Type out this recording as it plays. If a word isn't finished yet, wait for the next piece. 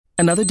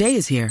Another day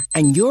is here,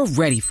 and you're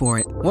ready for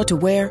it. What to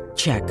wear?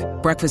 Check.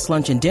 Breakfast,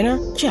 lunch, and dinner?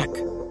 Check.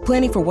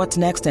 Planning for what's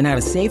next and how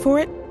to save for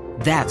it?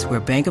 That's where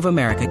Bank of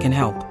America can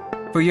help.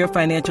 For your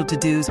financial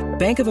to-dos,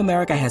 Bank of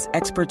America has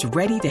experts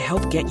ready to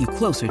help get you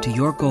closer to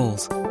your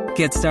goals.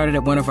 Get started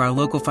at one of our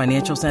local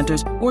financial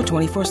centers or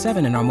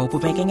 24/7 in our mobile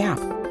banking app.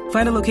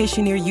 Find a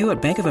location near you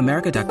at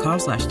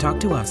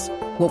bankofamerica.com/talktous.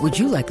 What would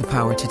you like the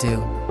power to do?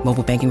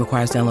 Mobile banking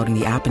requires downloading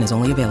the app and is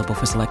only available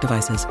for select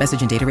devices.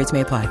 Message and data rates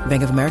may apply.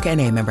 Bank of America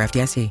N.A., member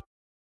FDIC.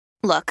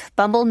 Look,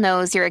 Bumble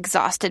knows you're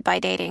exhausted by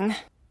dating.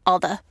 All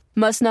the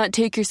must not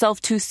take yourself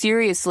too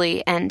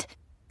seriously and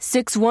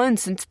 6'1"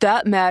 since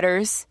that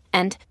matters.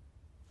 And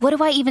what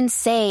do I even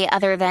say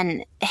other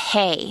than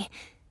hey?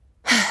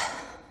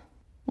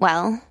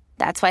 Well,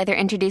 that's why they're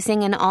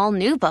introducing an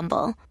all-new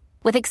Bumble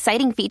with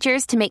exciting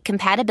features to make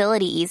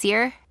compatibility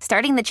easier,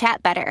 starting the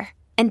chat better,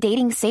 and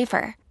dating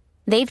safer.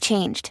 They've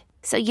changed,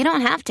 so you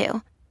don't have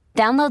to.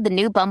 Download the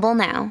new Bumble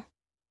now.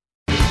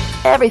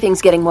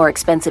 Everything's getting more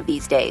expensive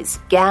these days.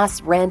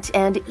 Gas, rent,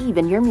 and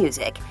even your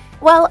music.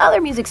 While other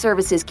music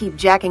services keep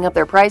jacking up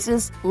their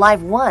prices,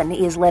 Live One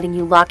is letting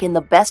you lock in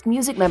the best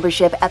music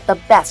membership at the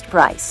best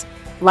price.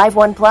 Live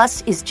One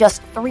Plus is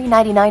just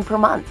 $3.99 per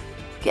month.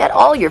 Get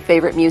all your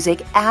favorite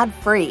music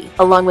ad-free,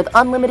 along with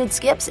unlimited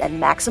skips and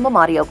maximum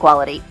audio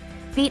quality.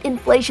 Beat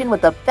inflation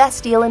with the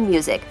best deal in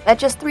music at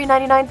just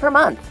 $3.99 per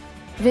month.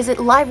 Visit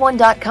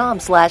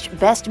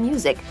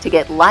liveone.com/bestmusic to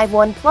get Live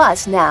One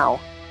Plus now.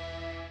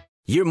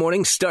 Your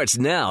morning starts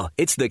now.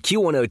 It's the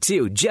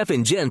Q102 Jeff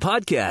and Jen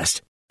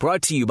podcast,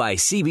 brought to you by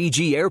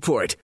CBG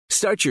Airport.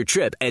 Start your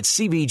trip at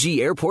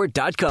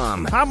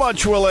CBGAirport.com. How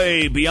much will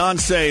a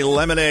Beyonce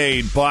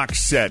Lemonade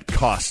box set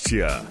cost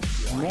you?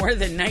 More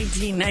than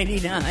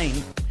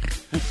 $19.99.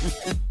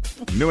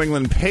 New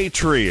England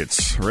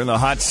Patriots are in the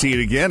hot seat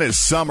again, as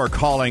some are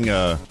calling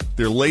their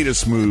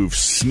latest move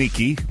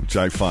sneaky, which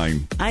I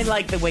find I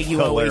like the way you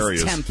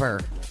hilarious. Always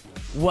temper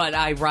what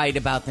I write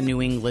about the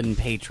New England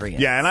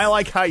Patriots. Yeah, and I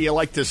like how you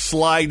like to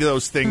slide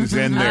those things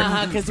in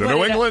there. The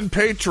New England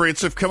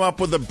Patriots have come up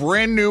with a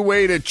brand new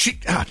way to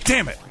cheat. Ah,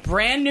 damn it.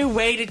 Brand new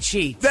way to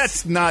cheat.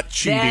 That's not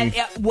cheating.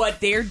 What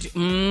they're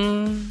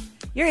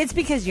It's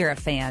because you're a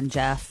fan,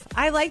 Jeff.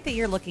 I like that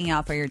you're looking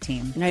out for your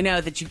team. I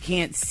know that you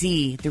can't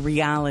see the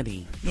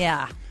reality.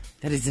 Yeah.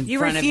 That is in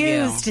front of you.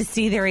 You refuse to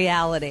see the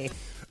reality.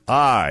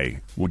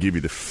 I will give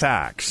you the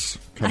facts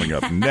coming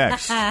up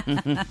next.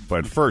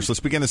 But first,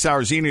 let's begin this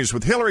hour's E-News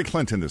with Hillary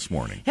Clinton this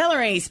morning.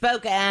 Hillary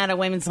spoke at a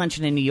women's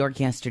luncheon in New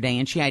York yesterday,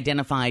 and she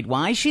identified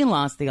why she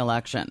lost the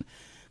election.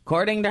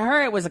 According to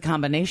her, it was a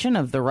combination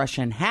of the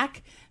Russian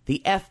hack,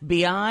 the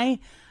FBI,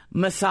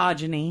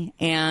 misogyny,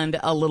 and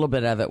a little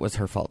bit of it was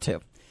her fault, too.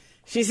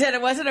 She said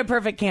it wasn't a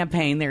perfect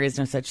campaign. There is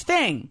no such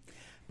thing.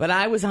 But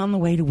I was on the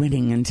way to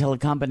winning until a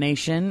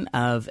combination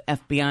of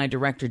FBI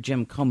Director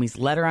Jim Comey's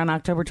letter on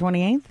October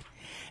 28th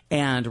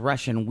and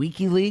Russian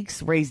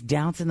WikiLeaks raised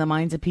doubts in the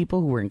minds of people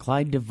who were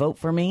inclined to vote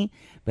for me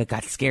but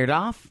got scared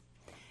off.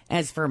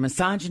 As for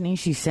misogyny,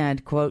 she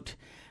said, quote,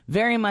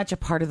 very much a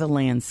part of the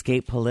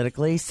landscape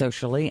politically,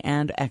 socially,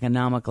 and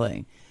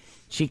economically.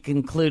 She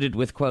concluded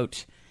with,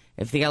 quote,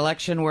 if the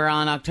election were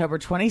on October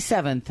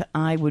 27th,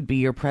 I would be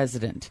your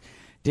president.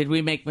 Did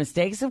we make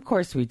mistakes? Of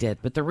course we did.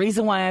 But the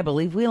reason why I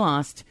believe we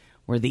lost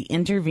were the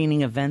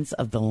intervening events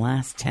of the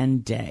last 10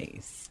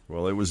 days.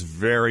 Well, it was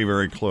very,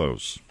 very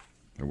close.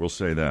 I will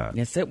say that.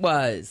 Yes, it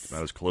was.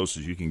 About as close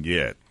as you can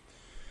get.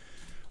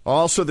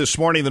 Also this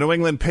morning, the New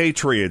England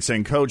Patriots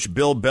and Coach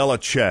Bill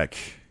Belichick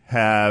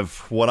have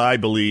what I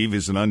believe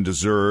is an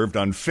undeserved,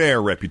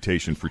 unfair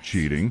reputation for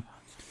cheating.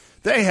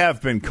 They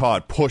have been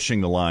caught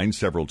pushing the line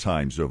several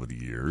times over the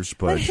years,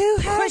 but who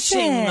hasn't?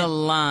 Pushing the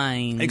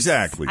line.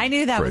 Exactly. I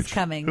knew that Fridge. was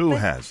coming. Who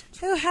hasn't?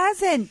 Who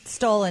hasn't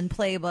stolen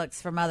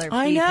playbooks from other people?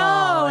 I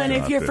know. And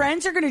if your there.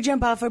 friends are going to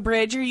jump off a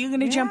bridge, are you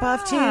going to jump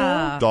off too?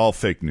 All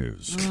fake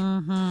news.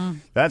 Mm-hmm.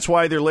 That's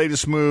why their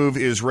latest move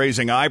is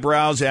raising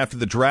eyebrows after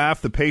the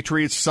draft. The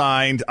Patriots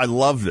signed, I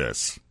love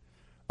this,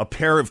 a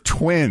pair of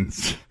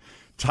twins.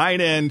 Tight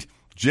end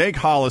Jake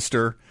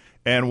Hollister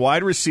and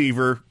wide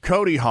receiver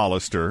Cody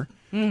Hollister.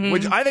 Mm-hmm.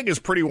 Which I think is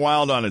pretty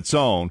wild on its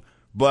own,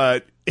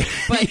 but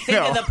think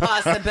of the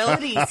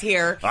possibilities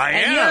here.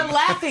 And you're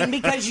laughing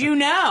because you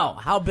know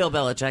how Bill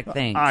Belichick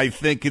thinks. I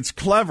think it's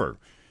clever.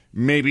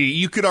 Maybe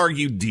you could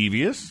argue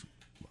devious.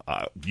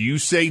 You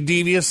say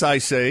devious, I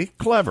say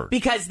clever.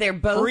 Because they're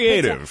both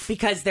creative.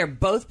 Because they're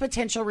both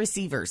potential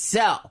receivers.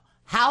 So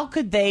how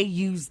could they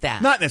use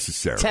that? Not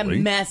necessarily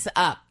to mess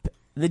up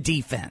the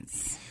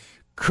defense.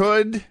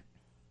 Could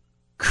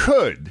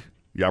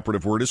the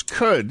operative word is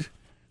could.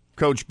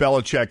 Coach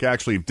Belichick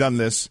actually have done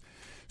this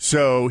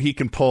so he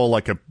can pull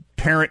like a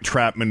parent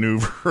trap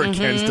maneuver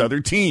against other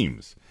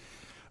teams.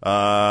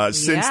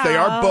 Since they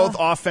are both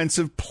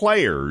offensive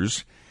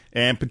players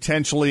and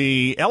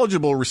potentially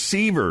eligible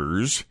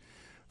receivers,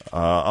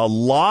 a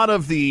lot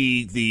of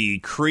the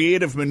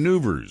creative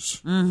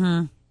maneuvers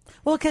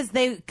Well, because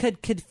they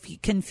could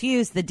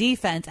confuse the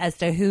defense as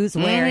to who's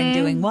where and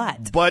doing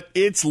what. But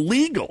it's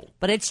legal.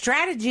 But it's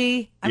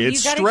strategy. I mean,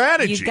 It's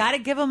strategy. You got to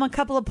give them a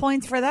couple of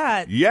points for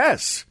that.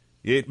 Yes.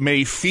 It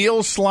may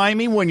feel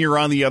slimy when you're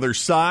on the other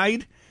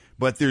side,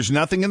 but there's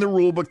nothing in the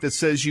rule book that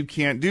says you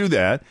can't do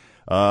that.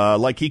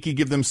 Like he could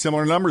give them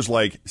similar numbers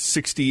like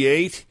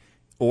 68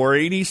 or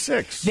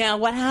 86. Now,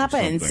 what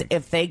happens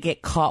if they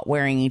get caught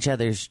wearing each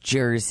other's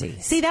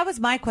jerseys? See, that was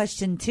my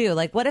question, too.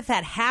 Like, what if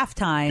at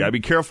halftime Got to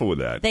be careful with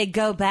that. they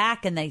go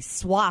back and they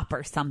swap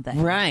or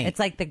something? Right. It's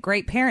like the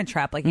Great Parent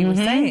Trap, like you were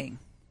saying.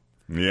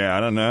 Yeah,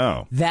 I don't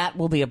know. That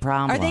will be a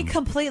problem. Are they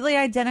completely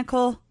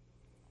identical?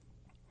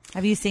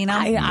 Have you seen them?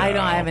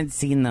 I haven't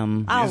seen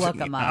them. I'll look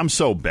them up. I'm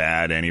so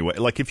bad anyway.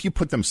 Like, if you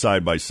put them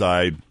side by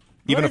side,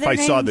 even are if I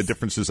their saw names? the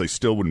differences, I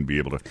still wouldn't be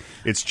able to.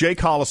 It's Jake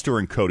Hollister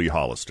and Cody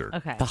Hollister.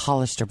 Okay. The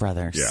Hollister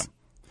brothers.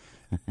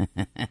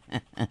 Yeah.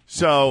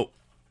 So,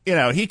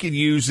 he could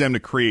use them to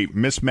create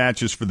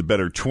mismatches for the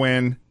better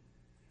twin.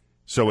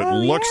 So it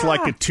looks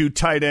like a 2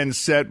 tight end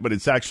set, but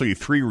it's actually a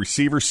 3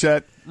 receiver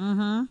set.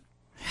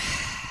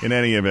 Mm-hmm. In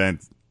any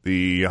event,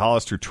 the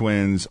Hollister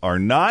twins are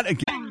not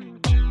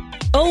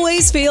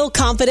Always feel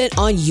confident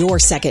on your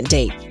second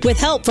date. With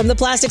help from the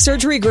Plastic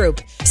Surgery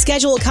Group.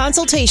 Schedule a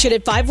consultation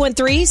at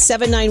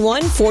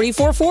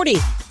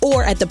 513-791-4440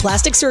 or at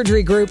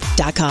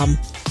theplasticsurgerygroup.com.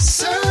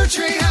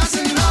 Surgery has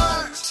an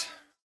art.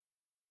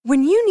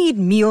 When you need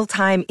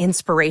mealtime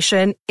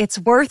inspiration, it's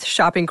worth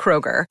shopping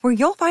Kroger, where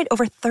you'll find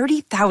over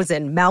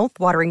 30,000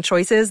 mouth-watering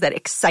choices that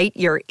excite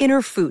your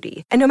inner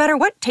foodie. And no matter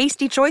what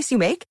tasty choice you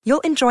make,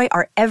 you'll enjoy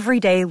our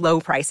everyday low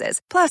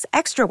prices, plus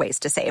extra ways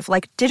to save,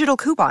 like digital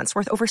coupons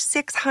worth over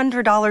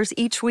 $600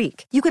 each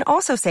week. You can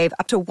also save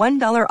up to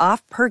 $1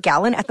 off per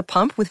gallon at the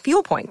pump with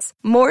fuel points.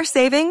 More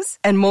savings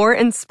and more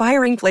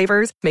inspiring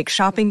flavors make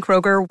shopping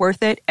Kroger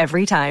worth it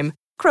every time.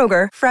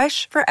 Kroger,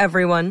 fresh for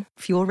everyone.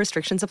 Fuel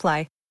restrictions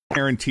apply.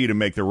 guarantee to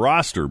make the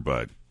roster,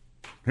 but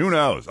who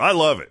knows? I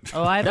love it.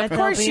 Oh, I bet Of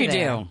course you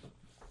there.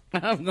 do.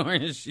 Of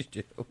course you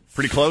do.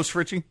 Pretty close,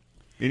 Richie,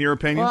 in your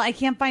opinion? Well, I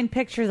can't find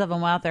pictures of them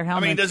without their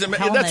helmets. that's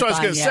what I was helmets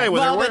going to on say. yet. When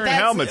Well, they're but wearing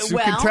helmets, you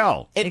can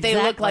tell. If they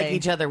look like Exactly.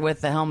 each other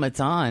with the helmets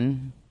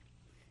on.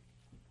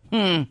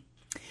 Well,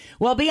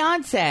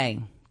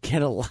 Beyonce,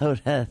 get a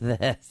load of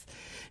this.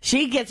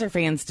 She gets her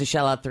fans to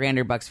shell out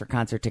 $300 for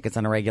concert tickets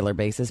on a regular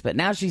basis, but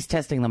now she's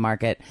testing the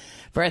market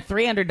for a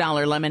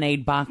 $300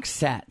 Lemonade box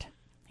set.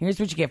 Here's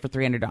what you get for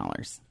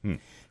 $300.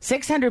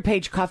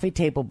 600-page coffee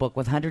table book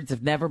with hundreds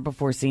of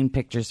never-before-seen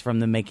pictures from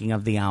the making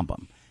of the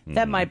album.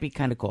 That might be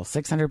kind of cool.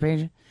 600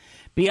 pages.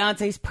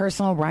 Beyonce's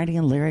personal writing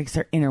and lyrics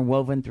are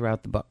interwoven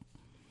throughout the book.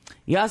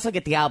 You also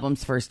get the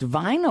album's first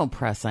vinyl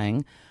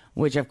pressing,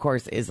 which, of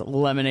course, is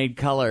lemonade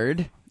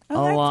colored.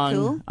 Oh, that's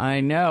cool. I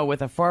know,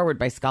 with a foreword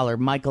by scholar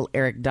Michael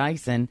Eric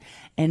Dyson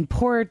and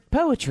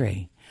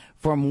poetry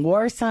from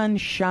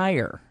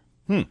Warsaw-shire.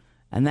 And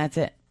that's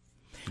it.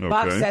 Okay.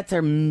 Box sets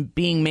are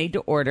being made to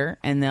order,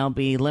 and they'll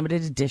be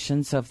limited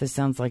edition. So if this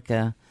sounds like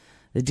the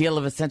deal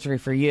of a century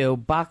for you,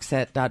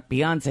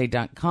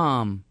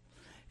 boxset.beyonce.com.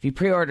 If you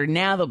pre-order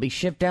now, they'll be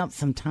shipped out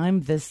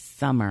sometime this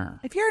summer.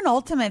 If you're an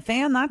Ultimate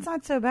fan, that's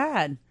not so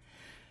bad.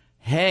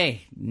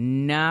 Hey,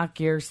 knock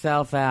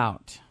yourself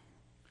out.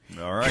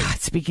 All right. God,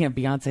 speaking of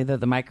Beyonce, though,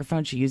 the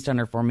microphone she used on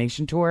her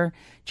Formation tour,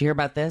 did you hear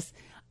about this?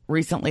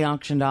 Recently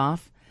auctioned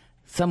off.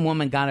 Some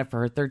woman got it for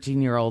her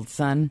 13-year-old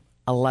son,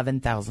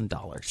 $11,000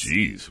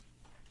 Jeez.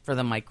 for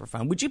the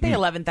microphone. Would you pay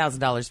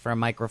 $11,000 for a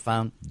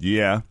microphone?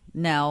 Yeah.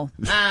 No.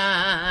 So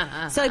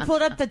I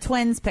pulled up the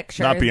twins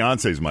picture. Not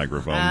Beyonce's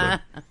microphone,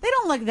 but They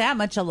don't look that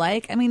much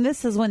alike. I mean,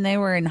 this is when they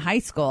were in high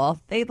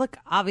school. They look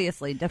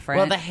obviously different.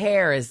 Well, the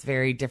hair is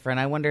very different.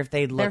 I wonder if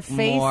they'd Their look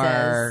faces.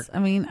 more. I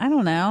mean, I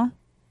don't know.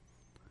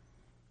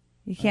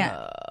 You can't.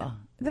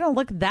 They don't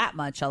look that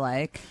much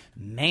alike.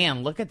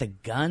 Man, look at the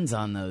guns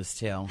on those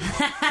two.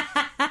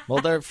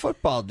 Well, they're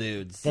football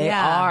dudes. They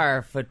Yeah.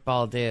 are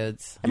football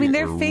dudes. I mean,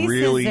 their we're faces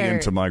really are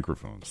into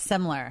microphones.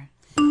 similar.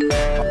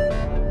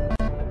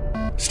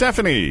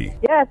 Stephanie.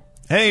 Yes.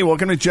 Hey,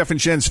 welcome to Jeff and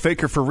Jen's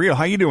Faker for Real.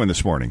 How you doing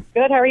this morning?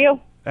 Good. How are you?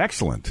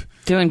 Excellent.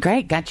 Doing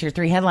great. Got your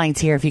 3 headlines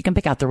here. If you can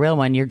pick out the real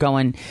one, you're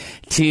going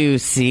to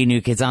see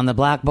New Kids on the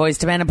Block, Boys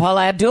to Men, and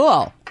Paula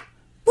Abdul.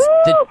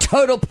 The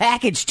Total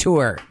Package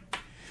Tour.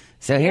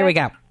 So here we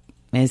go.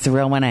 It's the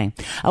real one, A.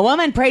 A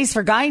woman prays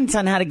for guidance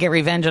on how to get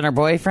revenge on her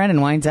boyfriend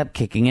and winds up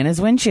kicking in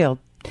his windshield.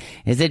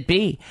 Is it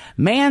B?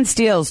 Man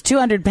steals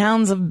 200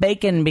 pounds of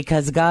bacon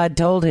because God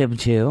told him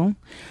to.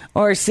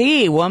 Or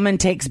C? Woman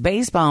takes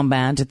baseball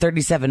bat to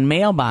 37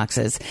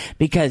 mailboxes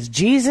because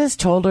Jesus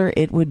told her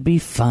it would be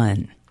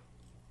fun.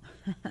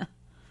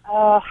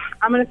 I'm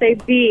going to say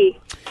B.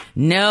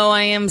 No,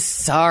 I am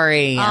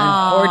sorry.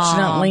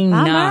 Unfortunately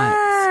not.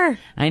 Bummer.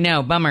 I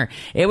know, bummer.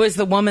 It was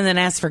the woman that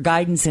asked for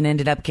guidance and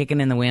ended up kicking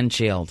in the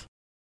windshield.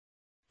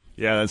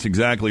 Yeah, that's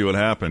exactly what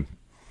happened.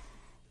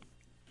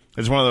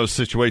 It's one of those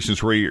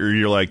situations where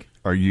you're like,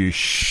 are you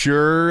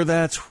sure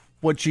that's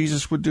what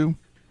Jesus would do?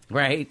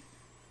 Right.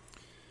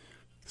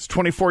 This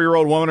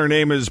 24-year-old woman, her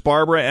name is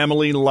Barbara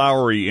Emily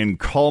Lowry in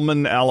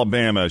Cullman,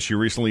 Alabama. She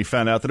recently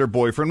found out that her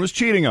boyfriend was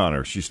cheating on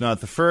her. She's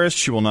not the first.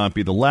 She will not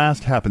be the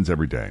last. Happens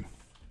every day.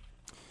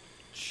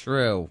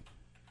 True.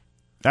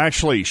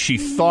 Actually, she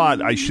thought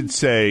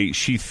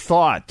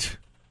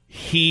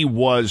he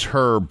was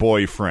her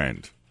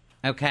boyfriend.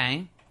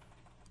 Okay.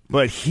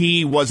 But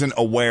he wasn't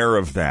aware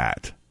of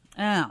that.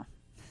 Oh.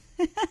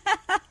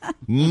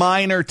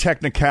 Minor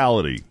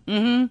technicality.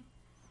 Mm-hmm.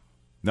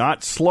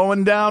 Not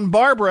slowing down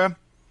Barbara.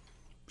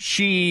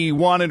 She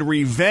wanted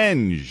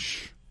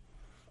revenge.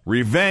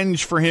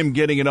 Revenge for him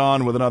getting it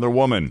on with another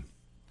woman.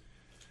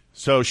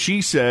 So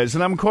she says,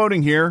 and I'm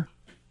quoting here,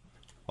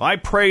 I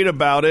prayed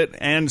about it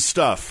and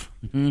stuff.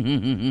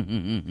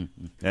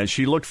 As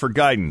she looked for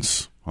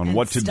guidance on and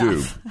what to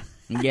do.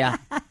 Yeah.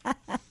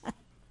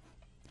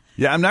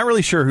 Yeah, I'm not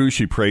really sure who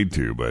she prayed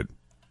to, but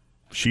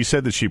she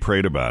said that she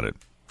prayed about it.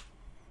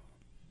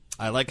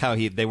 I like how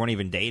they weren't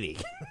even dating.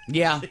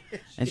 Yeah.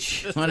 And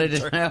she wanted to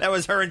know. That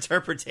was her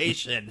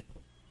interpretation.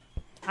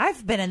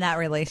 I've been in that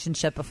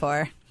relationship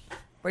before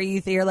where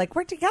you're like,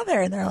 we're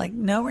together. And they're like,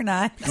 no, we're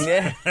not.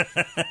 Yeah.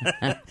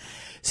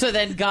 So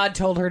then God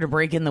told her to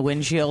break in the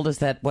windshield? Is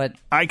that what?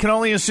 I can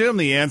only assume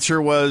the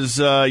answer was,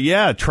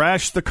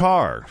 trash the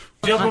car.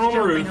 Jumping on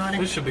the roof.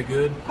 This should be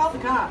good. Call the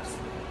cops.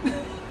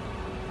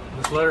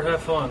 Just let her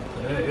have fun.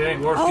 It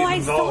ain't worth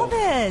getting involved. Oh,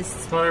 I saw this.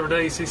 It's not every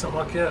day you see something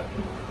like that.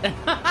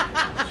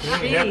 She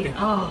ain't happy.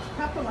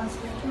 Papa wants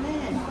to come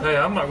in. Hey,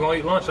 I'm not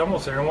going to eat lunch. I'm going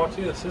to sit here and watch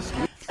this.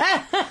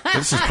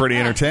 This is pretty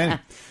entertaining.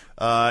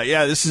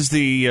 This is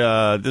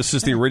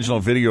the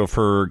original video of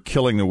her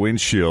killing the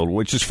windshield,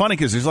 which is funny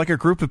because there's like a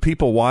group of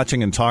people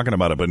watching and talking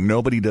about it, but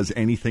nobody does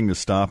anything to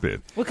stop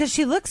it. Well, because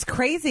she looks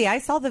crazy. I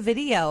saw the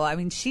video. I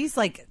mean, she's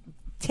like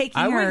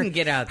taking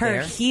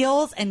her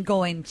heels and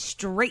going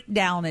straight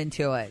down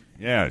into it.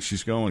 Yeah,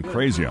 she's going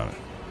crazy on it.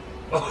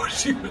 Oh,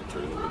 she went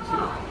through the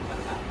windshield.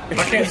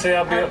 I can't say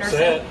I'll be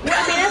upset. Well,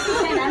 I mean, that's the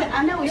thing.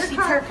 I know it's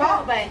her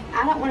fault, but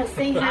I don't want to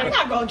see her. I'm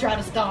not going to try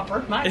to stop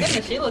her. My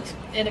goodness, she looks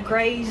in a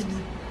crazed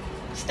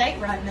state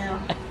right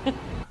now.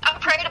 I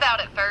prayed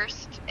about it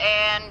first,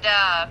 and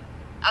I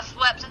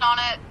slept on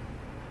it.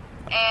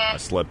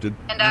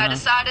 And I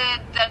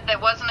decided that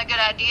it wasn't a good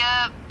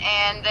idea,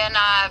 and then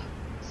I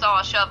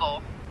saw a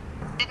shovel.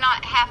 Did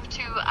not have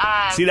to.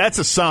 See, that's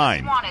a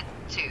sign. Wanted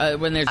to.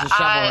 When there's a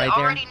shovel right there.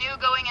 I already knew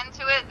going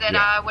into it that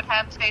I would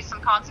have to face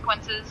some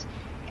consequences.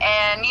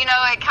 And,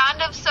 it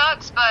kind of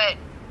sucks, but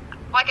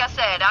like I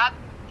said,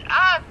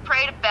 I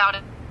prayed about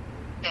it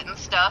and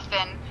stuff,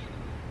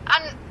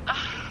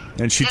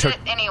 and she took it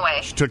anyway.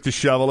 She took the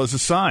shovel as a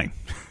sign.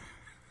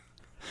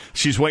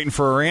 She's waiting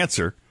for her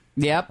answer.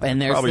 Yep,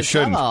 and there's Probably the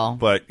shouldn't, shovel.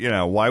 But,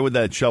 why would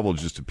that shovel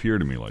just appear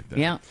to me like that?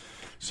 Yeah.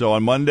 So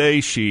on Monday,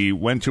 she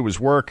went to his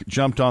work,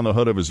 jumped on the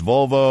hood of his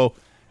Volvo,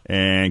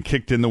 and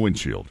kicked in the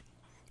windshield.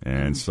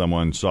 And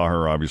someone saw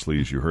her, obviously,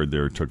 as you heard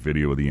there, took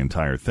video of the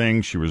entire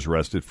thing. She was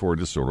arrested for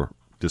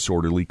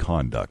disorderly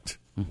conduct.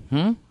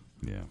 Mm-hmm.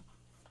 Yeah.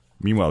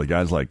 Meanwhile, the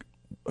guy's like,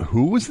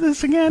 who was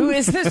this again? Who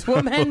is this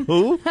woman?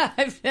 Who?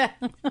 I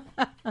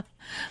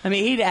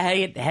mean,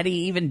 had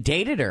he even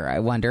dated her? I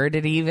wonder.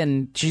 Did he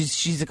even?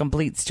 She's a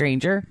complete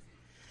stranger.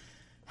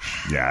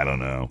 Yeah, I don't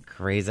know.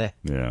 Crazy.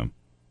 Yeah.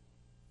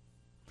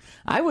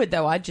 I would,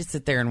 though. I'd just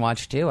sit there and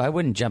watch, too. I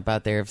wouldn't jump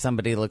out there if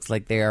somebody looks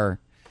like they're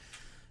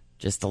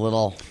just a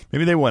little...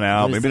 Maybe they went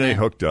out. Maybe they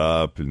hooked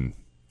up. And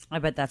I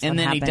bet that's and what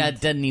then happened. he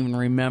doesn't even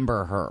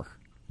remember her.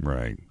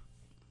 Right.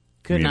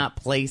 Could not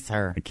place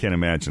her. I can't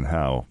imagine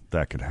how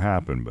that could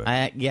happen,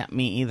 but... Yeah,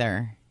 me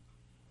either.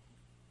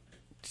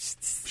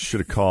 Should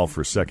have called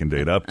for a second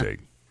date update.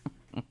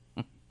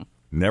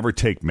 Never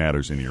take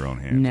matters into your own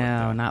hands.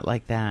 No, not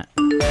like that.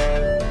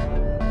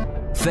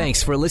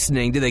 Thanks for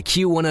listening to the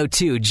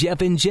Q102 Jeff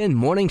and Jen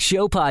Morning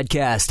Show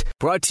podcast,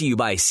 brought to you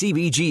by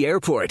CBG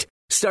Airport.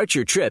 Start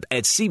your trip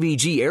at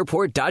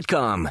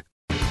CBGAirport.com.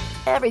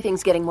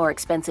 Everything's getting more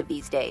expensive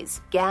these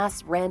days.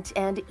 Gas, rent,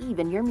 and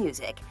even your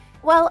music.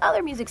 While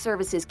other music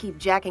services keep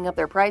jacking up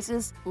their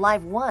prices,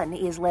 Live One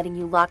is letting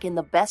you lock in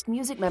the best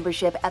music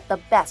membership at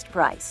the best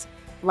price.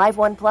 Live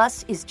One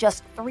Plus is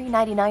just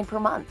 $3.99 per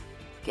month.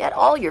 Get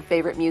all your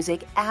favorite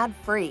music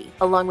ad-free,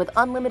 along with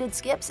unlimited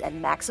skips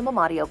and maximum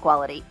audio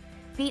quality.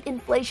 Beat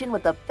inflation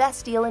with the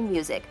best deal in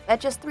music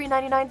at just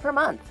 $3.99 per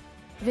month.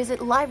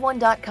 Visit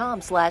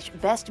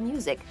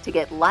liveone.com/bestmusic to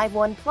get Live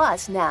One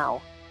Plus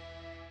now.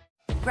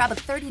 Grab a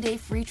 30-day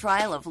free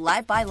trial of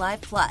Live by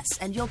Live Plus,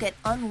 and you'll get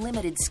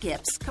unlimited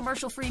skips,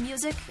 commercial-free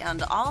music,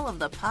 and all of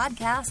the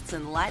podcasts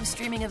and live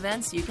streaming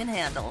events you can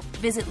handle.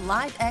 Visit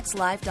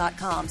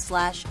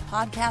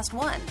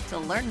livexlive.com/podcast1 to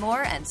learn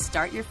more and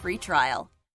start your free trial.